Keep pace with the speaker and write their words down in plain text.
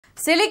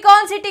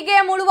Silicon ಸಿಟಿಗೆ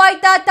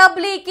ಮುಳುವಾಯ್ತಾ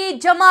ತಬ್ಲೀಗಿ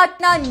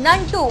ಜಮಾತ್ನ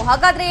ನಂಟು.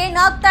 ಹಾಗಾದ್ರೆ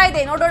ಏನಾಗ್ತಾ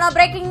ಇದೆ ನೋಡೋಣ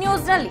ಬ್ರೇಕಿಂಗ್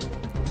ನ್ಯೂಸ್ ನಲ್ಲಿ.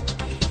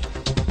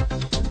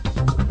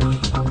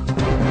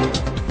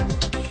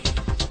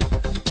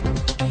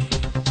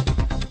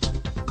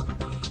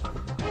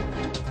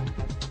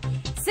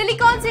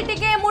 ಸಿಲಿಕಾನ್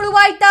ಸಿಟಿಗೆ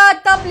ಮುಳುವಾಯ್ತಾ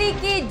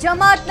ತಬ್ಲೀಗಿ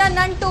ಜಮಾತ್ನ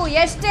ನಂಟು.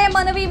 ಎಷ್ಟೇ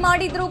ಮನವಿ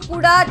ಮಾಡಿದ್ರೂ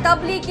ಕೂಡ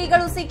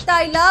ತಬ್ಲೀಗಿಗಳು ಸಿಗ್ತಾ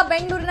ಇಲ್ಲ.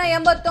 ಬೆಂಗಳೂರಿನ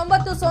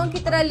 89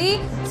 ಸೋಂಕಿತರಲ್ಲಿ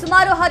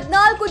ಸುಮಾರು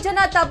 14 ಜನ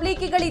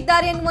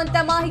ತಬ್ಲೀಗಿಗಳಿದ್ದಾರೆ ಎನ್ನುವಂತ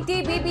ಮಾಹಿತಿ.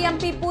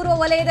 ಬಿಬಿಎಂಪಿ ಪೂರ್ವ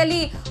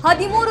ವಲಯದಲ್ಲಿ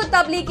 13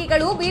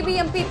 ತಬ್ಲೀಗಿಗಳು,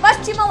 ಬಿಬಿಎಂಪಿ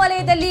ಪಶ್ಚಿಮ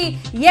ವಲಯದಲ್ಲಿ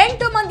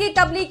 8 ಮಂದಿ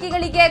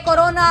ತಬ್ಲೀಗಿಗಳಿಗೆ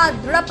ಕೊರೋನಾ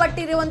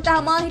ದೃಢಪಟ್ಟಿರುವಂತಹ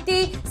ಮಾಹಿತಿ.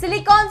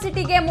 ಸಿಲಿಕಾನ್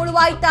ಸಿಟಿಗೆ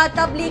ಮುಳುವಾಯ್ತಾ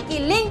ತಬ್ಲೀಗಿ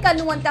ಲಿಂಕ್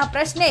ಅನ್ನುವಂತಹ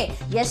ಪ್ರಶ್ನೆ.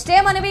 ಎಷ್ಟೇ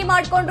ಮನವಿ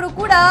ಮಾಡಿಕೊಂಡ್ರು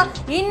ಕೂಡ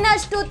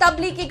ಇನ್ನಷ್ಟು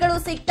ತಬ್ಲೀಗಿಗಳು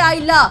ಸಿಗ್ತಾ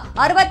ಇಲ್ಲ.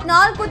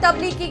 64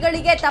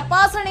 ತಬ್ಲೀಗಿಗಳಿಗೆ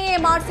ತಪಾಸಣೆಯೇ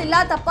ಮಾಡಿಸಿಲ್ಲ,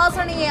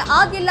 ತಪಾಸಣೆಯೇ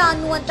ಆಗಿಲ್ಲ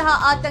ಅನ್ನುವಂತಹ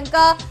ಆತಂಕ.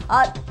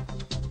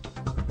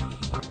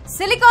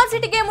 ಸಿಲಿಕಾನ್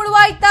ಸಿಟಿಗೆ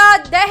ಮುಳುವಾಯ್ತಾ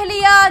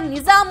ದೆಹಲಿಯ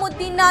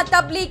ನಿಜಾಮುದ್ದೀನ್ನ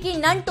ತಬ್ಲೀಗಿ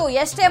ನಂಟು.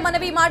 ಎಷ್ಟೇ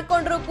ಮನವಿ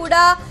ಮಾಡಿಕೊಂಡ್ರು ಕೂಡ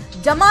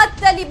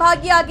ಜಮಾತ್ನಲ್ಲಿ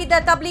ಭಾಗಿಯಾಗಿದ್ದ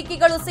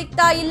ತಬ್ಲೀಗಿಗಳು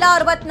ಸಿಗ್ತಾ ಇಲ್ಲ.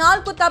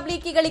 64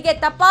 ತಬ್ಲೀಗಿಗಳಿಗೆ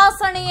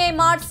ತಪಾಸಣೆಯೇ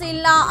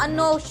ಮಾಡಿಸಿಲ್ಲ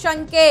ಅನ್ನೋ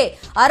ಶಂಕೆ.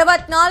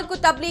 64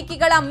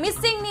 ತಬ್ಲೀಗಿಗಳ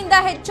ಮಿಸ್ಸಿಂಗ್ ನಿಂದ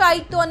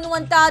ಹೆಚ್ಚಾಯಿತು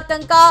ಅನ್ನುವಂತ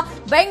ಆತಂಕ.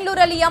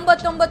 ಬೆಂಗಳೂರಲ್ಲಿ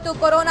 89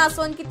 ಕೊರೋನಾ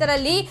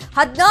ಸೋಂಕಿತರಲ್ಲಿ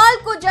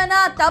 14 ಜನ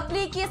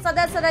ತಬ್ಲೀಗಿ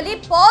ಸದಸ್ಯರಲ್ಲಿ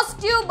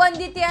ಪಾಸಿಟಿವ್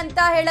ಬಂದಿದೆ ಅಂತ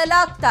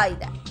ಹೇಳಲಾಗ್ತಾ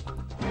ಇದೆ.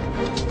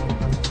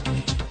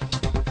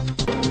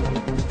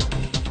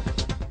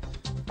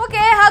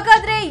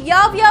 ಹಾಗಾದ್ರೆ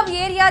ಯಾವ್ಯಾವ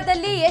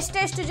ಏರಿಯಾದಲ್ಲಿ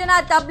ಎಷ್ಟೆಷ್ಟು ಜನ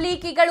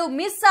ತಬ್ಲೀಗಿಗಳು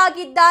ಮಿಸ್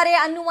ಆಗಿದ್ದಾರೆ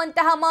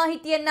ಅನ್ನುವಂತಹ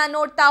ಮಾಹಿತಿಯನ್ನ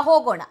ನೋಡ್ತಾ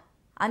ಹೋಗೋಣ.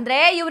 ಅಂದ್ರೆ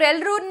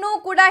ಇವರೆಲ್ಲರೂ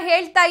ಕೂಡ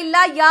ಹೇಳ್ತಾ ಇಲ್ಲ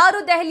ಯಾರು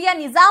ದೆಹಲಿಯ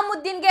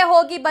ನಿಜಾಮುದ್ದೀನ್ಗೆ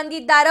ಹೋಗಿ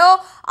ಬಂದಿದ್ದಾರೋ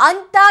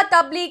ಅಂತ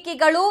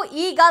ತಬ್ಲೀಗಿಗಳು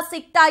ಈಗ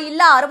ಸಿಗ್ತಾ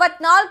ಇಲ್ಲ.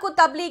 64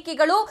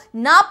 ತಬ್ಲೀಗಿಗಳು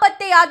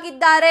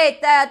ನಾಪತ್ತೆಯಾಗಿದ್ದಾರೆ.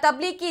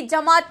 ತಬ್ಲೀಗಿ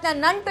ಜಮಾತ್ನ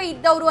ನಂಟು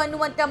ಇದ್ದವರು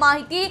ಅನ್ನುವಂತ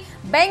ಮಾಹಿತಿ.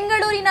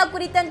 ಬೆಂಗಳೂರಿನ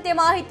ಕುರಿತಂತೆ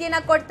ಮಾಹಿತಿಯನ್ನ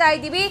ಕೊಡ್ತಾ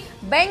ಇದ್ದೀವಿ.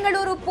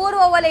 ಬೆಂಗಳೂರು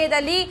ಪೂರ್ವ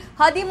ವಲಯದಲ್ಲಿ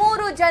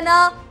 13 ಜನ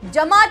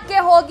ಜಮಾತ್ಗೆ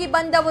ಹೋಗಿ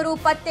ಬಂದವರು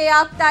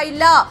ಪತ್ತೆಯಾಗ್ತಾ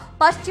ಇಲ್ಲ.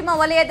 ಪಶ್ಚಿಮ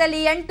ವಲಯದಲ್ಲಿ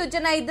 8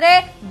 ಜನ ಇದ್ರೆ,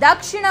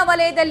 ದಕ್ಷಿಣ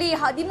ವಲಯದಲ್ಲಿ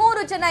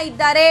 13 ಜನ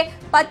ಇದ್ದಾರೆ.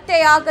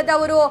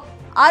 ಪತ್ತೆಯಾಗದವರು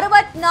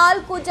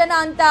 64 ಜನ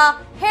ಅಂತ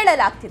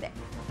ಹೇಳಲಾಗ್ತಿದೆ.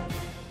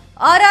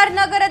 ಆರ್ಆರ್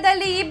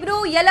ನಗರದಲ್ಲಿ 2,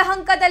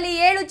 ಯಲಹಂಕದಲ್ಲಿ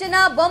 7 ಜನ,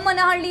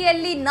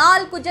 ಬೊಮ್ಮನಹಳ್ಳಿಯಲ್ಲಿ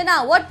 4 ಜನ,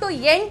 ಒಟ್ಟು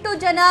 8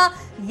 ಜನ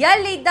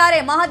ಎಲ್ಲಿದ್ದಾರೆ.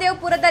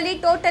 ಮಹದೇವಪುರದಲ್ಲಿ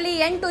ಟೋಟಲಿ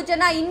 8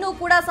 ಜನ ಇನ್ನೂ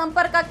ಕೂಡ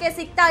ಸಂಪರ್ಕಕ್ಕೆ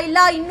ಸಿಗ್ತಾ ಇಲ್ಲ.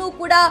 ಇನ್ನೂ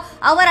ಕೂಡ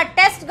ಅವರ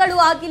ಟೆಸ್ಟ್ಗಳು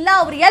ಆಗಿಲ್ಲ.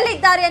 ಅವರು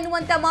ಎಲ್ಲಿದ್ದಾರೆ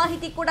ಅನ್ನುವಂತ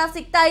ಮಾಹಿತಿ ಕೂಡ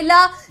ಸಿಗ್ತಾ ಇಲ್ಲ.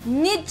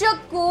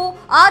 ನಿಜಕ್ಕೂ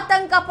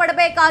ಆತಂಕ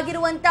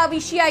ಪಡಬೇಕಾಗಿರುವಂತ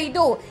ವಿಷಯ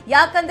ಇದು.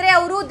 ಯಾಕಂದ್ರೆ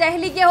ಅವರು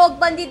ದೆಹಲಿಗೆ ಹೋಗಿ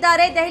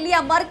ಬಂದಿದ್ದಾರೆ. ದೆಹಲಿಯ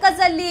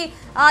ಮರ್ಕಜಲ್ಲಿ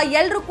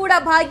ಎಲ್ಲರೂ ಕೂಡ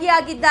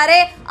ಭಾಗಿಯಾಗಿದ್ದಾರೆ.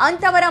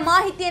 ಅಂತವರ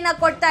ಮಾಹಿತಿಯನ್ನ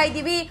ಕೊಡ್ತಾ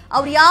ಇದ್ದೀವಿ.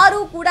 ಅವ್ರು ಯಾರು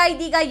ಕೂಡ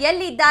ಇದೀಗ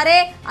ಎಲ್ಲಿದ್ದಾರೆ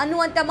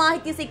ಅನ್ನುವಂತ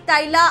ಮಾಹಿತಿ ಸಿಗ್ತಾ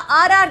ಇಲ್ಲ.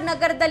 ಆರ್ಆರ್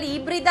ನಗರದಲ್ಲಿ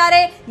 2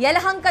 ಇದ್ದಾರೆ,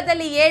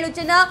 ಯಲಹಂಕದಲ್ಲಿ 7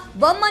 ಜನ,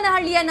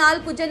 ಬೊಮ್ಮನಹಳ್ಳಿಯ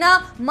 4 ಜನ,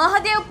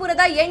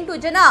 ಮಹದೇವಪುರದ 8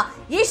 ಜನ.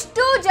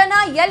 ಇಷ್ಟು ಜನ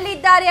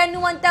ಎಲ್ಲಿದ್ದಾರೆ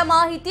ಅನ್ನುವಂತ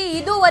ಮಾಹಿತಿ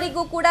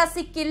ಇದುವರೆಗೂ ಕೂಡ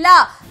ಸಿಕ್ಕಿಲ್ಲ.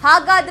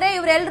 ಹಾಗಾದ್ರೆ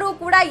ಇವರೆಲ್ಲರೂ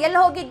ಕೂಡ ಎಲ್ಲಿ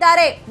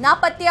ಹೋಗಿದ್ದಾರೆ?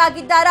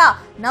 ನಾಪತ್ತೆಯಾಗಿದ್ದಾರಾ?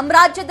 ನಮ್ಮ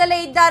ರಾಜ್ಯದಲ್ಲೇ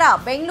ಇದ್ದಾರಾ?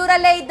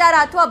 ಬೆಂಗಳೂರಲ್ಲೇ ಇದ್ದಾರಾ?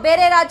 ಅಥವಾ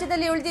ಬೇರೆ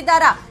ರಾಜ್ಯದಲ್ಲಿ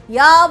ಉಳಿದಿದ್ದಾರಾ?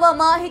 ಯಾವ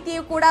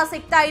ಮಾಹಿತಿಯೂ ಕೂಡ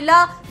ಸಿಗ್ತಾ ಇಲ್ಲ.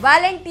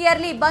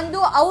 ವಾಲಂಟಿಯರ್ಲಿ ಬಂದು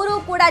ಅವರು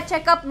ಕೂಡ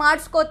ಚೆಕ್ಅಪ್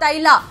ಮಾಡಿಸ್ಕೋತಾ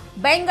ಇಲ್ಲ.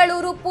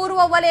 ಬೆಂಗಳೂರು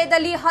ಪೂರ್ವ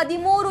ವಲಯದಲ್ಲಿ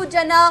 13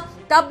 ಜನ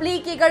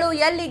ತಬ್ಲೀಗಿಗಳು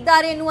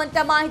ಎಲ್ಲಿದ್ದಾರೆ ಎನ್ನುವಂತ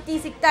ಮಾಹಿತಿ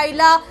ಸಿಗ್ತಾ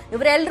ಇಲ್ಲ.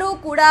 ಇವರೆಲ್ಲರೂ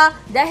ಕೂಡ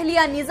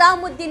ದೆಹಲಿಯ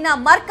ನಿಜಾಮುದ್ದೀನ್ನ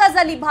ಮರ್ಕಜ್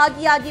ಅಲ್ಲಿ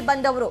ಭಾಗಿಯಾಗಿ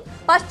ಬಂದವರು.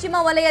 ಪಶ್ಚಿಮ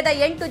ವಲಯದ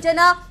 8 ಜನ,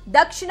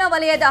 ದಕ್ಷಿಣ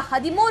ವಲಯದ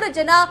 13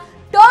 ಜನ,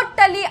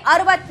 ಟೋಟಲಿ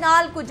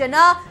 64 ಜನ.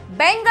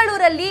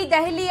 ಬೆಂಗಳೂರಲ್ಲಿ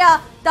ದೆಹಲಿಯ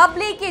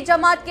ತಬ್ಲೀಗಿ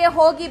ಜಮಾತ್ಗೆ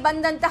ಹೋಗಿ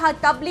ಬಂದಂತಹ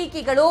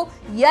ತಬ್ಲೀಗಿಗಳು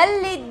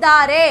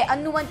ಎಲ್ಲಿದ್ದಾರೆ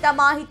ಅನ್ನುವಂತ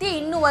ಮಾಹಿತಿ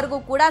ಇನ್ನೂವರೆಗೂ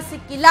ಕೂಡ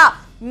ಸಿಕ್ಕಿಲ್ಲ.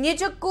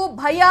 ನಿಜಕ್ಕೂ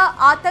ಭಯ,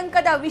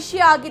 ಆತಂಕದ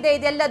ವಿಷಯ ಆಗಿದೆ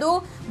ಇದೆಲ್ಲದು.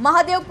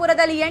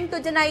 ಮಹದೇವಪುರದಲ್ಲಿ 8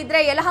 ಜನ ಇದ್ರೆ,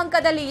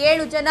 ಯಲಹಂಕದಲ್ಲಿ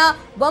 7 ಜನ,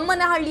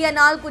 ಬೊಮ್ಮನಹಳ್ಳಿಯ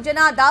 4 ಜನ,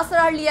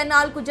 ದಾಸರಹಳ್ಳಿಯ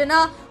 4 ಜನ,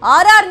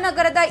 ಆರ್ಆರ್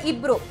ನಗರದ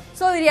 2.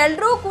 ಸೊ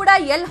ಇವರೆಲ್ಲರೂ ಕೂಡ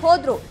ಎಲ್ಲಿ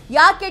ಹೋದ್ರು?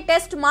 ಯಾಕೆ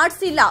ಟೆಸ್ಟ್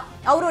ಮಾಡಿಸಿಲ್ಲ?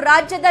 ಅವರು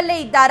ರಾಜ್ಯದಲ್ಲೇ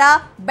ಇದ್ದಾರಾ?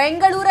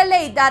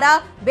 ಬೆಂಗಳೂರಲ್ಲೇ ಇದ್ದಾರಾ?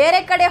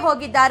 ಬೇರೆ ಕಡೆ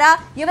ಹೋಗಿದ್ದಾರಾ?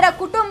 ಇವರ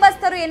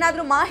ಕುಟುಂಬಸ್ಥರು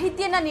ಏನಾದ್ರೂ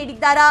ಮಾಹಿತಿಯನ್ನ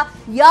ನೀಡಿದ್ದಾರಾ?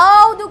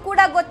 ಯಾವುದು ಕೂಡ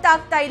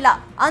ಗೊತ್ತಾಗ್ತಾ ಇಲ್ಲ.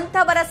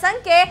 ಅಂತವರ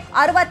ಸಂಖ್ಯೆ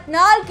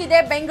 64 ಇದೆ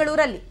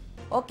ಬೆಂಗಳೂರಲ್ಲಿ.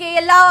 ಓಕೆ,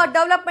 ಎಲ್ಲ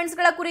ಡೆವಲಪ್ಮೆಂಟ್ಸ್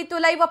ಗಳ ಕುರಿತು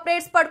ಲೈವ್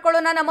ಅಪ್ಡೇಟ್ಸ್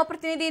ಪಡ್ಕೊಳ್ಳೋಣ ನಮ್ಮ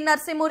ಪ್ರತಿನಿಧಿ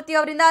ನರಸಿಂಹಮೂರ್ತಿ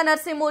ಅವರಿಂದ.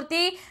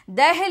 ನರಸಿಂಹಮೂರ್ತಿ,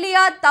 ದೆಹಲಿಯ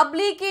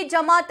ತಬ್ಲೀಗಿ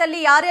ಜಮಾತ್ ಅಲ್ಲಿ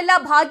ಯಾರೆಲ್ಲ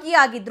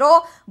ಭಾಗಿಯಾಗಿದ್ರೋ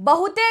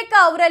ಬಹುತೇಕ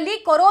ಅವರಲ್ಲಿ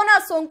ಕೊರೋನಾ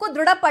ಸೋಂಕು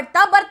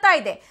ದೃಢಪಡ್ತಾ ಬರ್ತಾ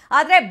ಇದೆ.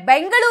 ಆದ್ರೆ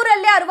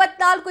ಬೆಂಗಳೂರಲ್ಲೇ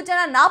 64 ಜನ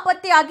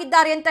ನಾಪತ್ತೆ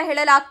ಆಗಿದ್ದಾರೆ ಅಂತ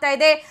ಹೇಳಲಾಗ್ತಾ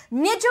ಇದೆ.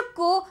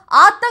 ನಿಜಕ್ಕೂ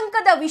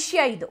ಆತಂಕದ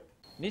ವಿಷಯ ಇದು.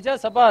 ನಿಜ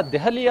ಸಭಾ,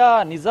 ದೆಹಲಿಯ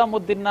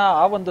ನಿಜಾಮುದ್ದೀನ್ನ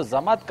ಆ ಒಂದು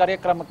ಜಮಾತ್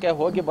ಕಾರ್ಯಕ್ರಮಕ್ಕೆ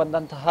ಹೋಗಿ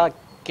ಬಂದಂತಹ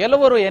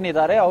ಕೆಲವರು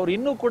ಏನಿದ್ದಾರೆ ಅವ್ರು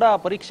ಇನ್ನೂ ಕೂಡ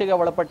ಪರೀಕ್ಷೆಗೆ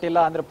ಒಳಪಟ್ಟಿಲ್ಲ.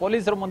 ಅಂದ್ರೆ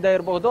ಪೊಲೀಸರ ಮುಂದೆ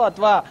ಇರಬಹುದು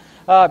ಅಥವಾ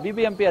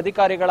ಬಿಬಿಎಂಪಿ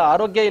ಅಧಿಕಾರಿಗಳ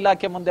ಆರೋಗ್ಯ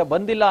ಇಲಾಖೆ ಮುಂದೆ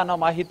ಬಂದಿಲ್ಲ ಅನ್ನೋ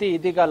ಮಾಹಿತಿ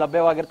ಇದೀಗ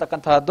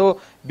ಲಭ್ಯವಾಗಿರ್ತಕ್ಕಂತಹದ್ದು.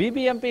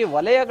 ಬಿಬಿಎಂಪಿ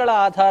ವಲಯಗಳ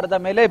ಆಧಾರದ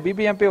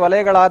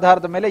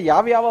ಮೇಲೆ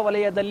ಯಾವ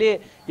ವಲಯದಲ್ಲಿ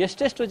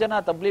ಎಷ್ಟೆಷ್ಟು ಜನ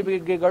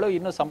ತಬ್ಲಿಗಿಗಳು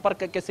ಇನ್ನು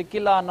ಸಂಪರ್ಕಕ್ಕೆ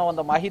ಸಿಕ್ಕಿಲ್ಲ ಅನ್ನೋ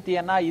ಒಂದು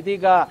ಮಾಹಿತಿಯನ್ನ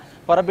ಇದೀಗ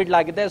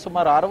ಹೊರಬಿಡಲಾಗಿದೆ.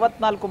 ಸುಮಾರು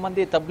 64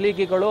 ಮಂದಿ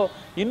ತಬ್ಲಿಗಿಗಳು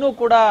ಇನ್ನೂ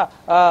ಕೂಡ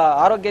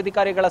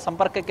ಆರೋಗ್ಯಾಧಿಕಾರಿಗಳ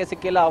ಸಂಪರ್ಕಕ್ಕೆ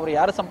ಸಿಕ್ಕಿಲ್ಲ, ಅವರು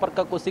ಯಾರ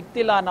ಸಂಪರ್ಕಕ್ಕೂ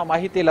ಸಿಕ್ತಿಲ್ಲ ಅನ್ನೋ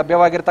ಮಾಹಿತಿ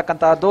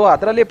ಲಭ್ಯವಾಗಿರ್ತಕ್ಕಂತಹದ್ದು.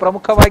 ಅದರಲ್ಲಿ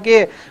ಪ್ರಮುಖವಾಗಿ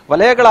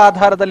ವಲಯಗಳ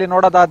ಆಧಾರದಲ್ಲಿ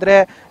ನೋಡೋದಾದ್ರೆ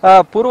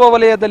ಪೂರ್ವ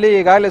ವಲಯದಲ್ಲಿ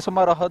ಈಗಾಗಲೇ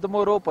ಸುಮಾರು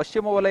 13,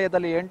 ಪಶ್ಚಿಮ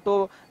ವಲಯದಲ್ಲಿ 8,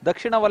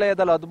 ದಕ್ಷಿಣ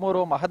ವಲಯದಲ್ಲಿ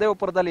 13,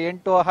 ಮಹದೇವಪುರದಲ್ಲಿ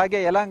 8,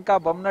 ಹಾಗೆ ಯಲಹಂಕ,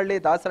 ಬೊಮ್ಮನಹಳ್ಳಿ,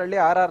 ದಾಸರಹಳ್ಳಿ,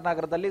 ಆರ್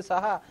ನಗರದಲ್ಲಿ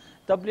ಸಹ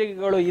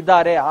ತಬ್ಲಿಗಿಗಳು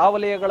ಇದ್ದಾರೆ. ಆ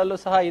ವಲಯಗಳಲ್ಲೂ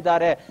ಸಹ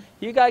ಇದ್ದಾರೆ.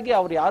 ಹೀಗಾಗಿ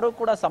ಅವ್ರು ಯಾರು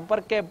ಕೂಡ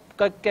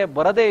ಸಂಪರ್ಕಕ್ಕೆ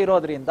ಬರದೇ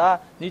ಇರೋದ್ರಿಂದ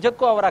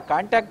ನಿಜಕ್ಕೂ ಅವರ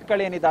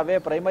ಕಾಂಟ್ಯಾಕ್ಟ್ಗಳೇನಿದಾವೆ,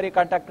 ಪ್ರೈಮರಿ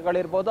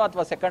ಕಾಂಟ್ಯಾಕ್ಟ್ಗಳಿರ್ಬೋದು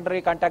ಅಥವಾ ಸೆಕೆಂಡರಿ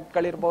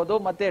ಕಾಂಟ್ಯಾಕ್ಟ್ಗಳಿರ್ಬೋದು,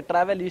 ಮತ್ತೆ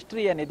ಟ್ರಾವೆಲ್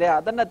ಹಿಸ್ಟ್ರಿ ಏನಿದೆ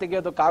ಅದನ್ನ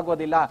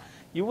ತೆಗೆಯೋದಕ್ಕಾಗೋದಿಲ್ಲ.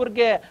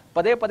 ಇವ್ರಿಗೆ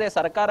ಪದೇ ಪದೇ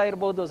ಸರ್ಕಾರ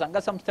ಇರ್ಬೋದು, ಸಂಘ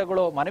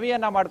ಸಂಸ್ಥೆಗಳು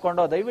ಮನವಿಯನ್ನ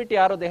ಮಾಡ್ಕೊಂಡು ದಯವಿಟ್ಟು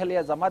ಯಾರು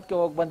ದೆಹಲಿಯ ಜಮಾತ್ಗೆ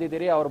ಹೋಗಿ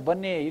ಬಂದಿದ್ದೀರಿ ಅವ್ರು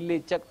ಬನ್ನಿ, ಇಲ್ಲಿ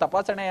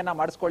ತಪಾಸಣೆಯನ್ನ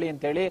ಮಾಡಿಸ್ಕೊಳ್ಳಿ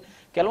ಅಂತೇಳಿ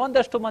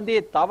ಕೆಲವೊಂದಷ್ಟು ಮಂದಿ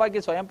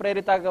ತಾವಾಗಿ ಸ್ವಯಂ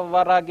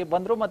ಪ್ರೇರಿತವರಾಗಿ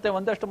ಬಂದ್ರು. ಮತ್ತೆ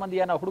ಒಂದಷ್ಟು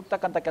ಮಂದಿಯನ್ನ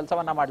ಹುಡುಕ್ತಕ್ಕಂಥ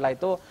ಕೆಲಸವನ್ನ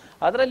ಮಾಡಲಾಯಿತು.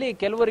 ಅದರಲ್ಲಿ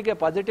ಕೆಲವರಿಗೆ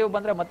ಪಾಸಿಟಿವ್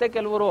ಬಂದ್ರೆ ಮತ್ತೆ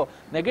ಕೆಲವರು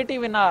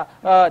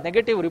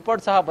ನೆಗೆಟಿವ್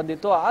ರಿಪೋರ್ಟ್ ಸಹ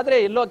ಬಂದಿತ್ತು. ಆದ್ರೆ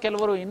ಎಲ್ಲೋ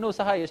ಕೆಲವರು ಇನ್ನೂ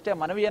ಸಹ ಎಷ್ಟೇ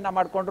ಮನವಿಯನ್ನ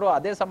ಮಾಡ್ಕೊಂಡ್ರು,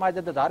 ಅದೇ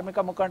ಸಮಾಜದ ಧಾರ್ಮಿಕ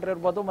ಮುಖಂಡರು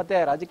ಇರ್ಬೋದು ಮತ್ತೆ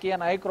ರಾಜಕೀಯ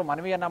ನಾಯಕರು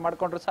ಮನವಿಯನ್ನ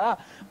ಮಾಡ್ಕೊಂಡ್ರು ಸಹ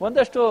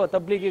ಒಂದಷ್ಟು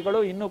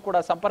ತಬ್ಲಿಗಿಗಳು ಇನ್ನೂ ಕೂಡ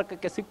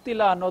ಸಂಪರ್ಕಕ್ಕೆ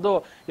ಸಿಕ್ತಿಲ್ಲ ಅನ್ನೋದು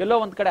ಎಲ್ಲೋ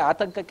ಒಂದ್ ಕಡೆ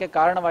ಆತಂಕಕ್ಕೆ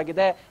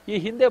ಕಾರಣವಾಗಿದೆ. ಈ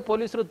ಹಿಂದೆ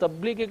ಪೊಲೀಸರು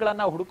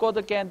ತಬ್ಲಿಗಿಗಳನ್ನ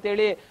ಹುಡುಕೋದಕ್ಕೆ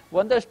ಅಂತೇಳಿ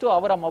ಒಂದಷ್ಟು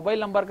ಅವರ ಮೊಬೈಲ್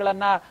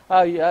ನಂಬರ್ಗಳನ್ನ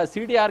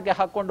CDRಗೆ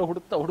ಹಾಕೊಂಡು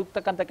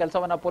ಹುಡುಕ್ತಕ್ಕಂಥ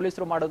ಕೆಲಸವನ್ನ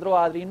ಪೊಲೀಸರು ಮಾಡಿದ್ರು.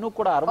 ಆದ್ರೆ ಇನ್ನೂ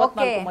ಕೂಡ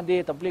 64 ಮಂದಿ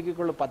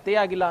ತಬ್ಲಿಗಿಗಳು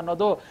ಪತ್ತೆಯಾಗಿಲ್ಲ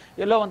ಅನ್ನೋದು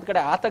ಎಲ್ಲೋ ಒಂದ್ ಕಡೆ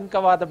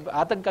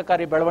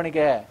ಆತಂಕಕಾರಿ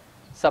ಬೆಳವಣಿಗೆ.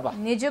 ಸಭಾ,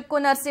 ನಿಜಕ್ಕೂ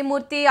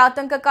ನರಸಿಂಹಮೂರ್ತಿ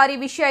ಆತಂಕಕಾರಿ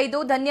ವಿಷಯ ಇದು.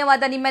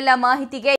 ಧನ್ಯವಾದ ನಿಮ್ಮೆಲ್ಲ ಮಾಹಿತಿಗೆ.